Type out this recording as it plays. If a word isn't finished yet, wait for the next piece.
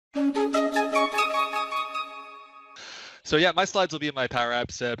So yeah, my slides will be in my Power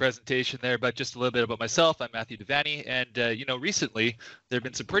Apps presentation there, but just a little bit about myself. I'm Matthew Devaney, and recently there have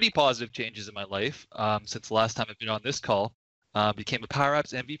been some pretty positive changes in my life since the last time I've been on this call. Became a Power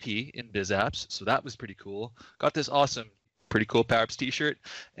Apps MVP in Biz Apps, so that was pretty cool. Got this awesome, pretty cool Power Apps t-shirt,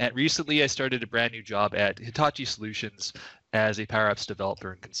 and recently I started a brand new job at Hitachi Solutions as a Power Apps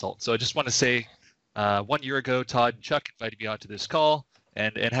developer and consultant. So I just want to say, 1 year ago, Todd and Chuck invited me onto this call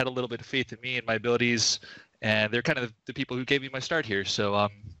and had a little bit of faith in me and my abilities. And they're kind of the people who gave me my start here. So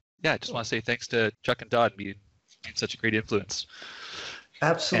yeah, I just want to say thanks to Chuck and Todd being such a great influence.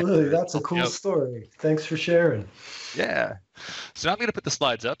 Absolutely. That's a cool story. Thanks for sharing. Yeah. So now I'm going to put the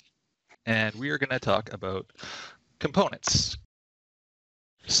slides up, and we are going to talk about components.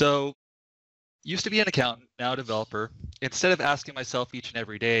 So used to be an accountant, now a developer. Instead of asking myself each and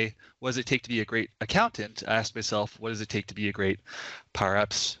every day, what does it take to be a great accountant? I asked myself, what does it take to be a great Power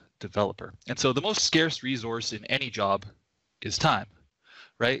Apps developer? And so the most scarce resource in any job is time,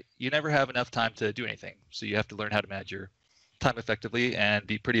 right? You never have enough time to do anything. So you have to learn how to manage your time effectively and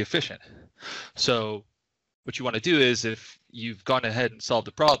be pretty efficient. So what you want to do is, if you've gone ahead and solved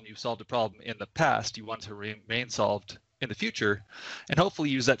a problem, you've solved a problem in the past, you want to remain solved in the future and hopefully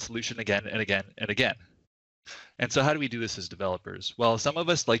use that solution again and again and again. And so how do we do this as developers? Well, some of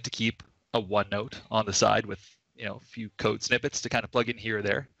us like to keep a OneNote on the side with a few code snippets to kind of plug in here or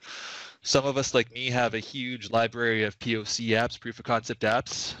there. Some of us, like me, have a huge library of POC apps, proof of concept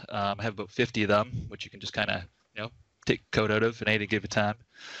apps. I have about 50 of them, which you can just kind of, take code out of at any given time.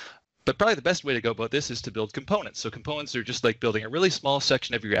 But probably the best way to go about this is to build components. So components are just like building a really small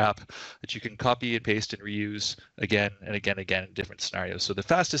section of your app that you can copy and paste and reuse again and again and again in different scenarios. So the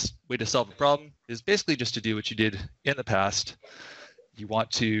fastest way to solve a problem is basically just to do what you did in the past. You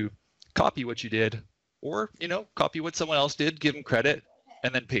want to copy what you did, or copy what someone else did, give them credit,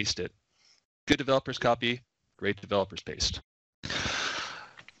 and then paste it. Good developers copy, great developers paste.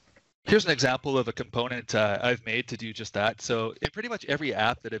 Here's an example of a component I've made to do just that. So in pretty much every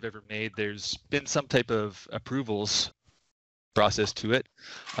app that I've ever made, there's been some type of approvals process to it.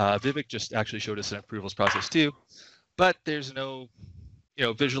 Vivek just actually showed us an approvals process too, but there's no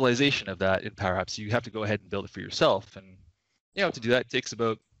visualization of that in Power Apps. You have to go ahead and build it for yourself. And to do that, it takes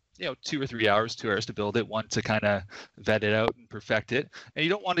about 2 or 3 hours, 2 hours to build it, 1 to kind of vet it out and perfect it. And you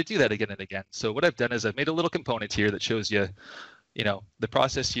don't want to do that again and again. So what I've done is I've made a little component here that shows you, the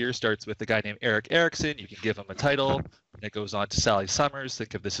process here starts with a guy named Eric Erickson. You can give him a title, and it goes on to Sally Summers.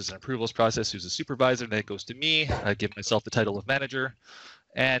 Think of this as an approvals process, who's a supervisor, and then it goes to me. I give myself the title of manager,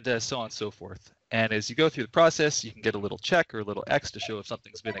 and so on and so forth. And as you go through the process, you can get a little check or a little X to show if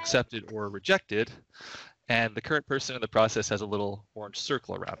something's been accepted or rejected. And the current person in the process has a little orange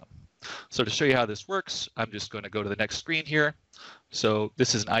circle around them. So to show you how this works, I'm just going to go to the next screen here. So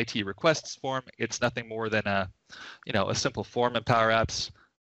this is an IT requests form. It's nothing more than a simple form in Power Apps.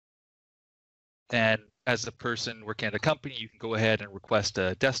 And as a person working at a company, you can go ahead and request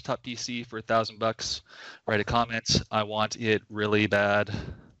a desktop PC for $1,000. Write a comment, I want it really bad.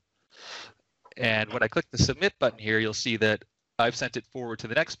 And when I click the submit button here, you'll see that I've sent it forward to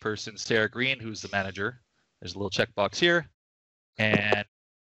the next person, Sarah Green, who's the manager. There's a little checkbox here. And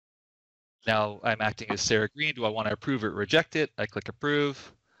now I'm acting as Sarah Green. Do I want to approve or reject it? I click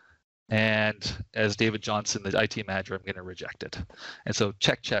approve. And as David Johnson, the IT manager, I'm going to reject it. And so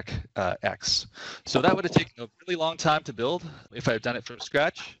check X. So that would have taken a really long time to build if I had done it from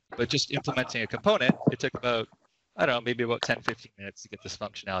scratch. But just implementing a component, it took about, maybe about 10, 15 minutes to get this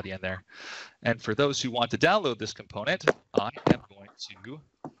functionality in there. And for those who want to download this component, I am going to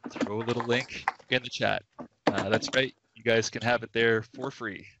throw a little link in the chat. That's right. You guys can have it there for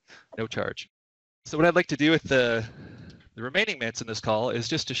free, no charge. So what I'd like to do with the remaining minutes in this call is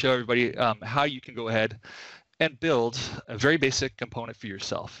just to show everybody how you can go ahead and build a very basic component for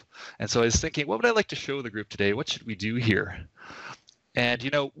yourself. And so I was thinking, what would I like to show the group today? What should we do here? And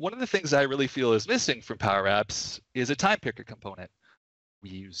one of the things I really feel is missing from Power Apps is a time picker component. We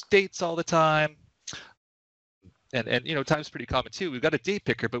use dates all the time. And time's pretty common too. We've got a date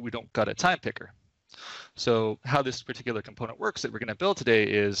picker, but we don't got a time picker. So how this particular component works that we're going to build today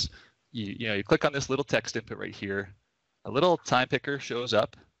is you click on this little text input right here. A little time picker shows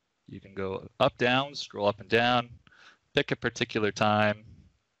up. You can go up, down, scroll up and down, pick a particular time,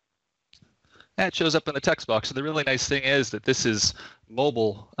 and it shows up in the text box. So the really nice thing is that this is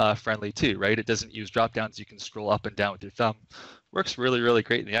mobile friendly too, right? It doesn't use drop downs. You can scroll up and down with your thumb. Works really, really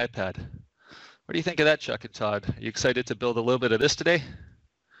great in the iPad. What do you think of that, Chuck and Todd? Are you excited to build a little bit of this today?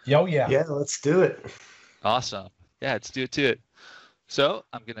 Oh, yeah. Yeah, let's do it. Awesome. Yeah, let's do it. So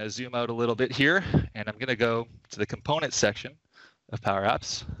I'm going to zoom out a little bit here, and I'm going to go to the component section of Power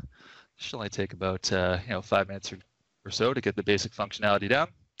Apps. Should only take about 5 minutes or so to get the basic functionality down.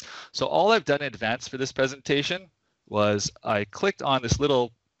 So all I've done in advance for this presentation was I clicked on this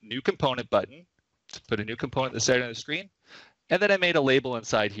little new component button to put a new component at the side of the screen. And then I made a label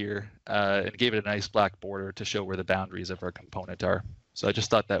inside here and gave it a nice black border to show where the boundaries of our component are. So I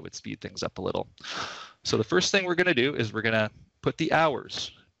just thought that would speed things up a little. So the first thing we're going to do is we're going to put the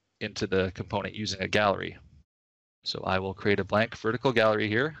hours into the component using a gallery. So I will create a blank vertical gallery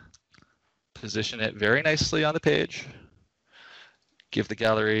here, position it very nicely on the page, give the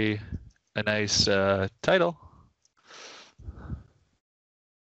gallery a nice title.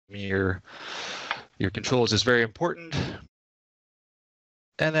 Your controls is very important.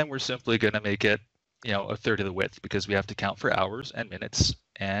 And then we're simply going to make it, a third of the width because we have to count for hours and minutes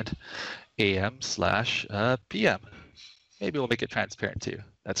and AM/PM. Maybe we'll make it transparent too.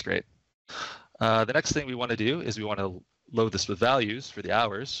 That's great. The next thing we want to do is we want to load this with values for the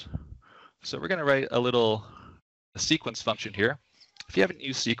hours. So we're going to write a sequence function here. If you haven't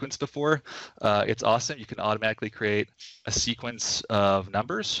used sequence before, it's awesome. You can automatically create a sequence of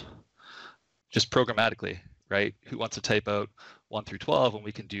numbers just programmatically, right? Who wants to type out 1 through 12 when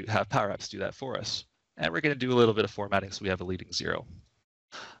we can have Power Apps do that for us. And we're going to do a little bit of formatting so we have a leading 0.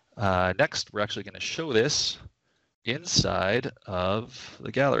 Next, we're actually going to show this inside of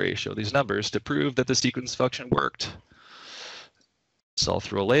the gallery, show these numbers to prove that the sequence function worked. So I'll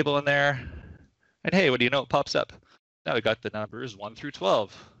throw a label in there. And hey, what do you know? It pops up. Now we got the numbers 1 through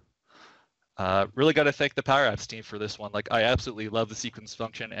 12. Really got to thank the Power Apps team for this one. Like, I absolutely love the sequence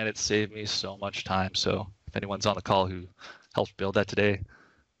function, and it saved me so much time. So if anyone's on the call who helped build that today,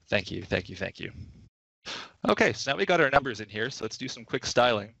 thank you, thank you, thank you. Okay, so now we got our numbers in here. So let's do some quick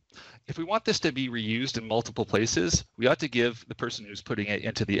styling. If we want this to be reused in multiple places, we ought to give the person who's putting it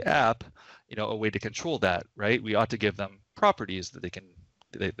into the app, a way to control that, right? We ought to give them properties that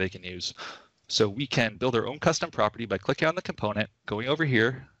they can use. So we can build our own custom property by clicking on the component, going over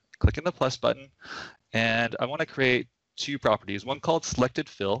here, clicking the plus button, and I want to create 2 properties. One called selected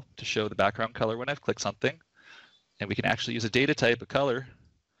fill to show the background color when I've clicked something, and we can actually use a data type, a color,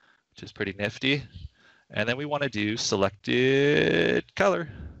 which is pretty nifty. And then we want to do selected color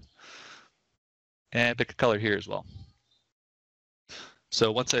and pick a color here as well.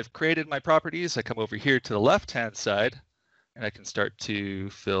 So once I've created my properties, I come over here to the left-hand side, and I can start to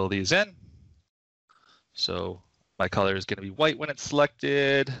fill these in. So my color is going to be white when it's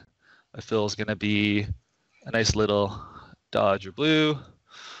selected. My fill is going to be a nice little dodge or blue.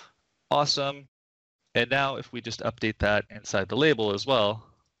 Awesome. And now if we just update that inside the label as well,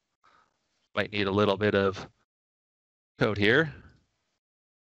 might need a little bit of code here.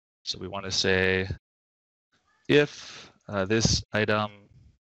 So we want to say if this item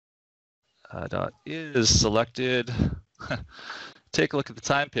dot is selected, take a look at the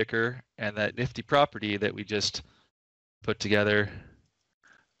time picker and that nifty property that we just put together.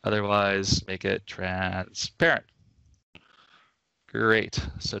 Otherwise, make it transparent. Great.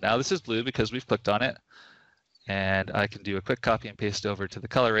 So now this is blue because we've clicked on it. And I can do a quick copy and paste over to the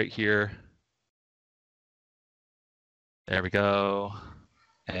color right here. There we go.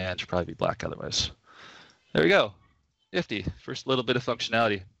 And it should probably be black otherwise. There we go. Nifty. First little bit of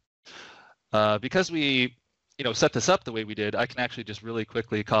functionality. Because we set this up the way we did, I can actually just really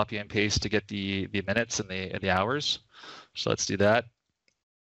quickly copy and paste to get the minutes and the hours. So let's do that.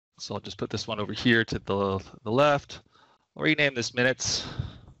 So I'll just put this one over here to the left. I'll rename this minutes.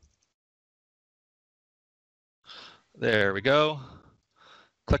 There we go.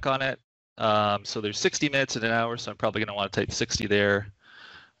 Click on it. So there's 60 minutes in an hour, so I'm probably going to want to type 60 there.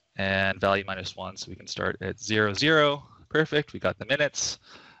 And value -1, so we can start at 0, 0. Perfect. We got the minutes.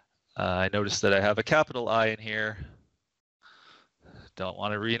 I noticed that I have a capital I in here. Don't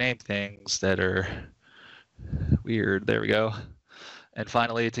want to rename things that are weird. There we go. And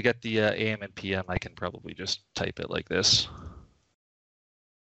finally, to get the AM and PM, I can probably just type it like this.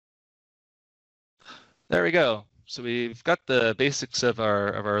 There we go. So we've got the basics of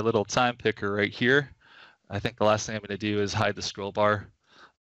our little time picker right here. I think the last thing I'm going to do is hide the scroll bar,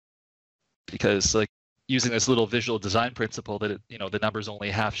 because using this little visual design principle that the number's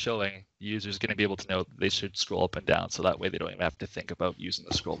only half showing, the user's going to be able to know that they should scroll up and down, so that way they don't even have to think about using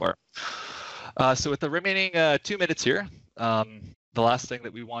the scroll bar. So with the remaining 2 minutes here, the last thing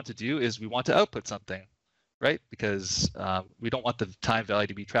that we want to do is we want to output something, right? Because we don't want the time value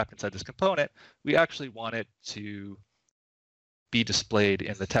to be trapped inside this component. We actually want it to be displayed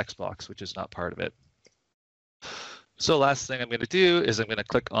in the text box, which is not part of it. So last thing I'm going to do is I'm going to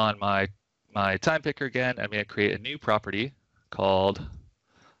click on my time picker again. I'm going to create a new property called,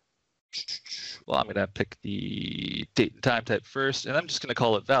 well, I'm going to pick the date and time type first, and I'm just going to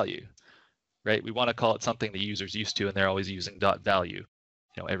call it value. right? We want to call it something the user's used to, and they're always using .value,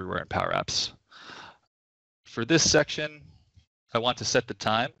 everywhere in Power Apps. For this section, I want to set the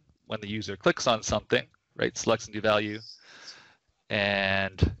time when the user clicks on something, right? Selects a new value.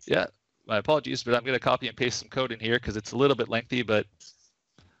 And yeah, my apologies, but I'm going to copy and paste some code in here because it's a little bit lengthy, but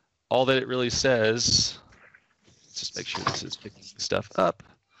all that it really says, let's just make sure this is picking stuff up.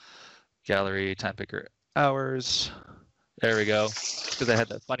 Gallery, time picker, hours. There we go. Because I had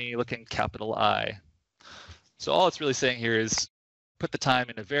that funny looking capital I. So all it's really saying here is put the time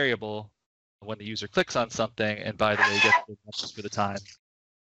in a variable when the user clicks on something, and by the way, get the message for the time.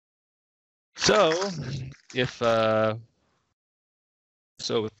 So if so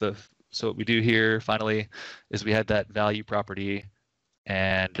what we do here finally is we had that value property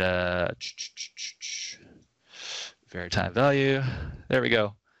and veritime value. There we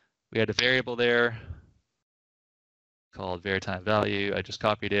go. We had a variable there called veritime value. I just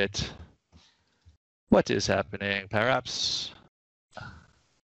copied it. What is happening? Power Apps.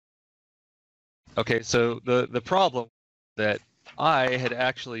 Okay, so the problem that I had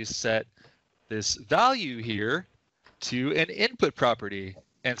actually set this value here to an input property.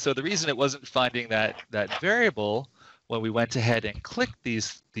 And so the reason it wasn't finding that variable when we went ahead and clicked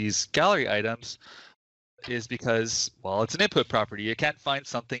these gallery items is because, well, it's an input property. You can't find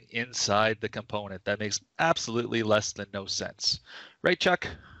something inside the component. That makes absolutely less than no sense. Right, Chuck?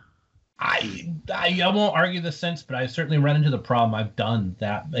 I won't argue the sense, but I certainly run into the problem. I've done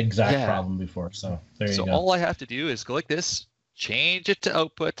that exact problem before. So there you go. So all I have to do is go like this, change it to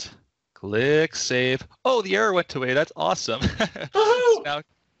output, click save. Oh, the error went away. That's awesome. So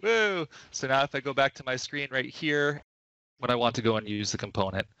now if I go back to my screen right here, when I want to go and use the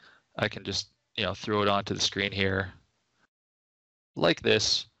component, I can just throw it onto the screen here like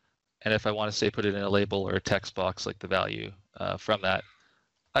this. And if I want to say put it in a label or a text box like the value from that,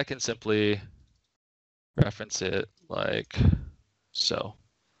 I can simply reference it like so.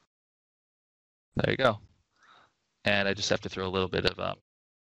 There you go. And I just have to throw a little bit of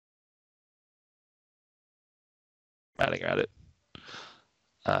adding at it.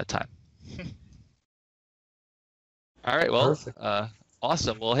 Time. All right, well,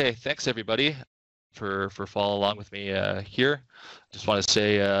 awesome. Well, hey, thanks everybody for following along with me here. Just want to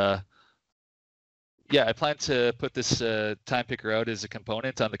say, yeah, I plan to put this time picker out as a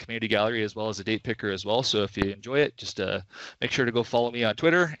component on the community gallery as well as a date picker as well. So if you enjoy it, just make sure to go follow me on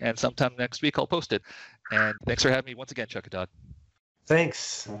Twitter, and sometime next week I'll post it. And thanks for having me once again, Chuck and Dog.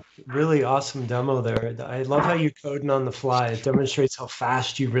 Thanks. Really awesome demo there. I love how you're coding on the fly. It demonstrates how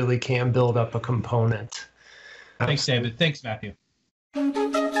fast you really can build up a component. Thanks, David. Thanks, Matthew.